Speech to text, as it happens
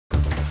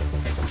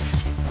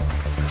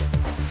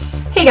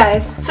Hey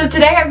guys! So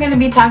today I'm going to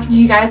be talking to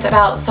you guys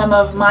about some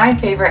of my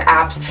favorite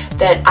apps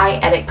that I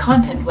edit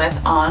content with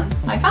on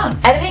my phone.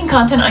 Editing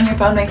content on your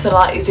phone makes it a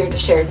lot easier to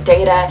share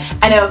data.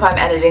 I know if I'm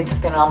editing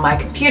something on my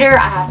computer,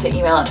 I have to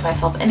email it to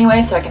myself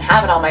anyway so I can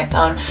have it on my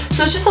phone.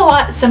 So it's just a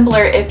lot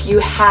simpler if you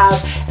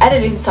have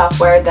editing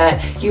software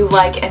that you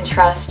like and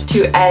trust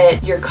to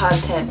edit your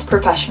content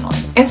professionally.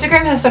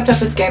 Instagram has stepped up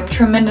this game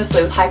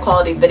tremendously with high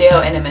quality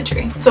video and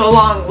imagery. So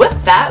along with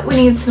that, we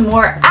need some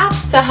more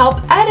apps to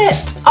help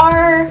edit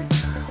our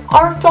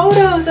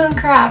photos and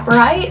crap,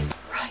 right?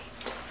 Right.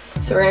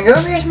 So we're gonna go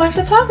over here to my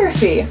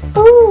photography.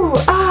 Ooh,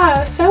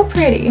 so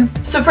pretty.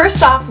 So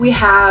first off, we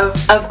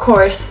have, of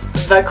course,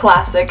 the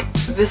classic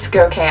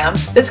VSCOcam.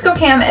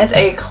 VSCOcam is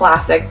a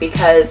classic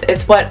because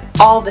it's what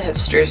all the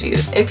hipsters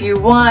use. If you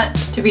want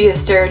to be a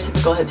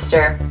stereotypical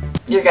hipster,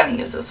 you're gonna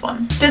use this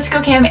one.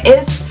 VSCOcam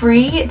is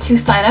free to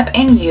sign up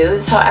and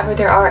use, however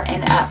there are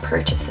in-app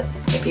purchases.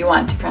 If you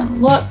want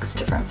different looks,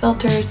 different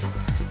filters,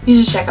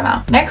 you should check them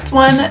out. Next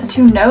one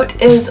to note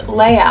is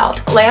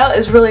Layout. Layout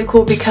is really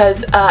cool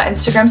because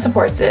Instagram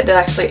supports it. It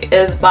actually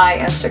is by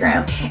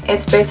Instagram.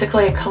 It's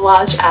basically a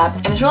collage app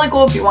and it's really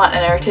cool if you want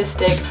an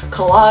artistic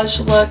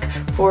collage look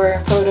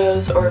for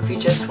photos, or if you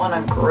just want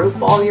to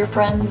group all your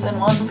friends in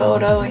one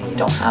photo and you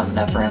don't have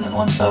enough room in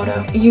one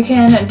photo. You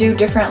can do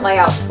different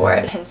layouts for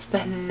it, hence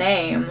the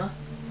name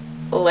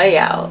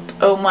Layout.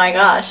 Oh my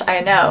gosh,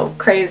 I know,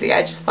 crazy,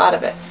 I just thought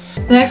of it.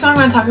 The next one I'm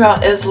going to talk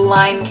about is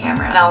Line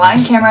Camera. Now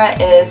Line Camera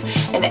is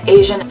an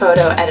Asian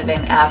photo editing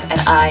app and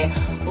I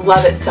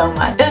love it so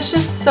much. It's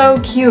just so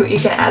cute. You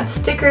can add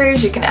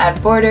stickers, you can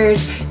add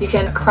borders, you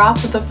can crop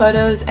the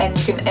photos, and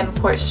you can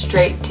import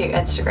straight to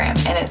Instagram,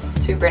 and it's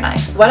super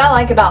nice. What I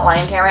like about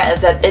Line Camera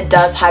is that it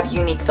does have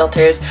unique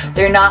filters.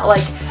 They're not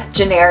like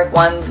generic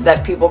ones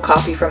that people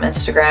copy from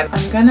Instagram.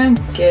 I'm gonna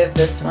give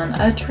this one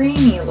a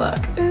dreamy look.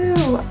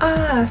 Ooh,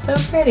 so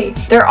pretty.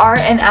 There are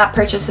in-app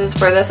purchases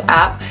for this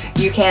app.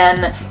 You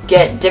can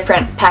get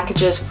different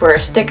packages for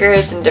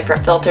stickers and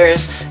different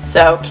filters,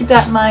 so keep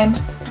that in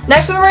mind.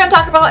 Next one we're going to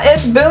talk about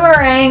is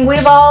Boomerang.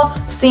 We've all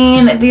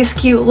seen these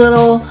cute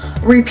little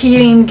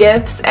repeating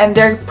GIFs and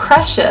they're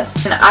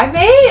precious. And I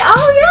made,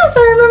 oh yes,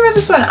 I remember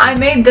this one. I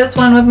made this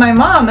one with my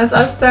mom as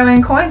us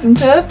throwing coins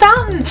into a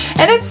fountain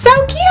and it's so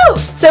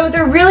cute. So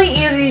they're really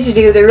easy to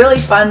do. They're really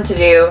fun to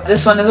do.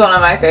 This one is one of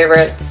my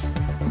favorites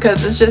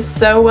because it's just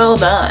so well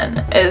done.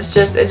 It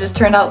just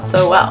turned out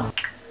so well.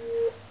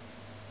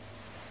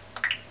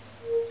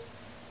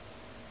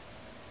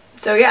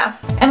 So yeah.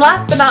 And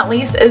last but not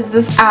least is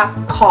this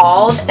app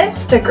called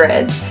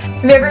Instagrid.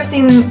 Have you ever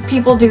seen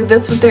people do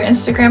this with their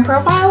Instagram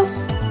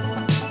profiles?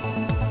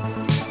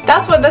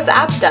 That's what this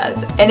app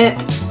does, and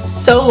it's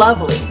so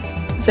lovely.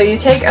 So you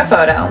take a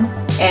photo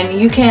and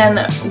you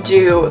can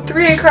do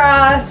 3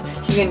 across,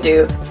 you can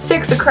do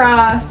 6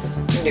 across,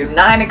 you can do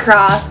 9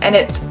 across, and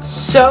it's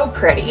so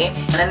pretty.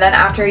 And then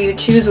after you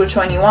choose which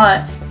one you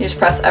want, you just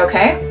press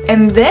OK.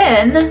 And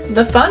then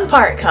the fun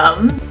part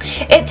comes.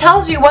 It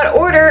tells you what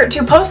order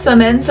to post them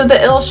in so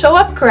that it'll show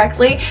up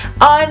correctly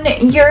on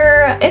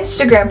your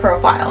Instagram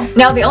profile.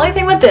 Now the only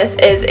thing with this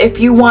is if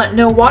you want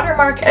no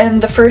watermark in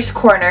the first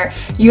corner,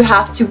 you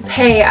have to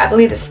pay, I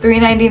believe it's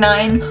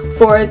 $3.99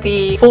 for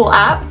the full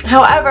app.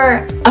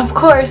 However, of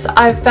course,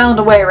 I've found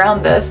a way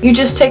around this. You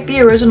just take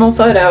the original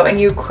photo and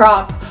you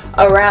crop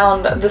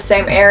around the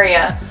same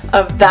area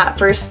of that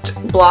first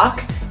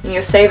block.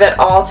 You save it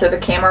all to the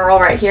camera roll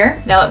right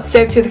here. Now it's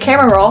saved to the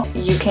camera roll.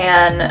 You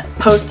can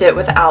post it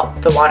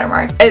without the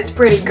watermark. It's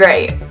pretty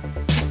great.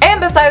 And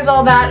besides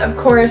all that, of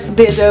course,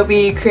 the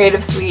Adobe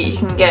Creative Suite, you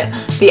can get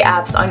the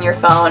apps on your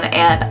phone,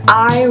 and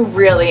I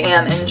really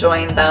am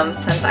enjoying them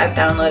since I've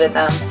downloaded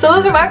them. So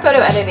those are my photo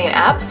editing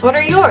apps. What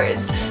are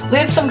yours?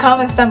 Leave some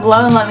comments down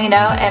below and let me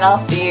know, and I'll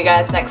see you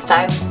guys next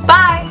time.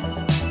 Bye!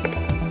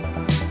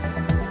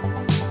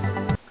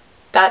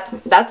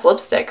 That's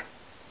lipstick.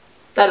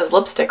 That is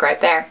lipstick right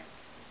there.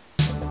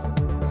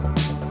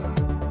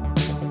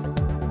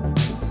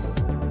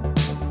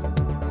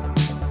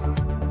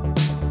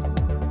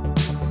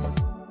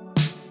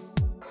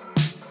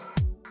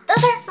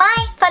 Those are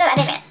my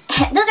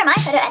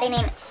photo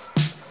editing.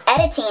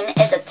 Editing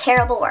is a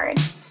terrible word.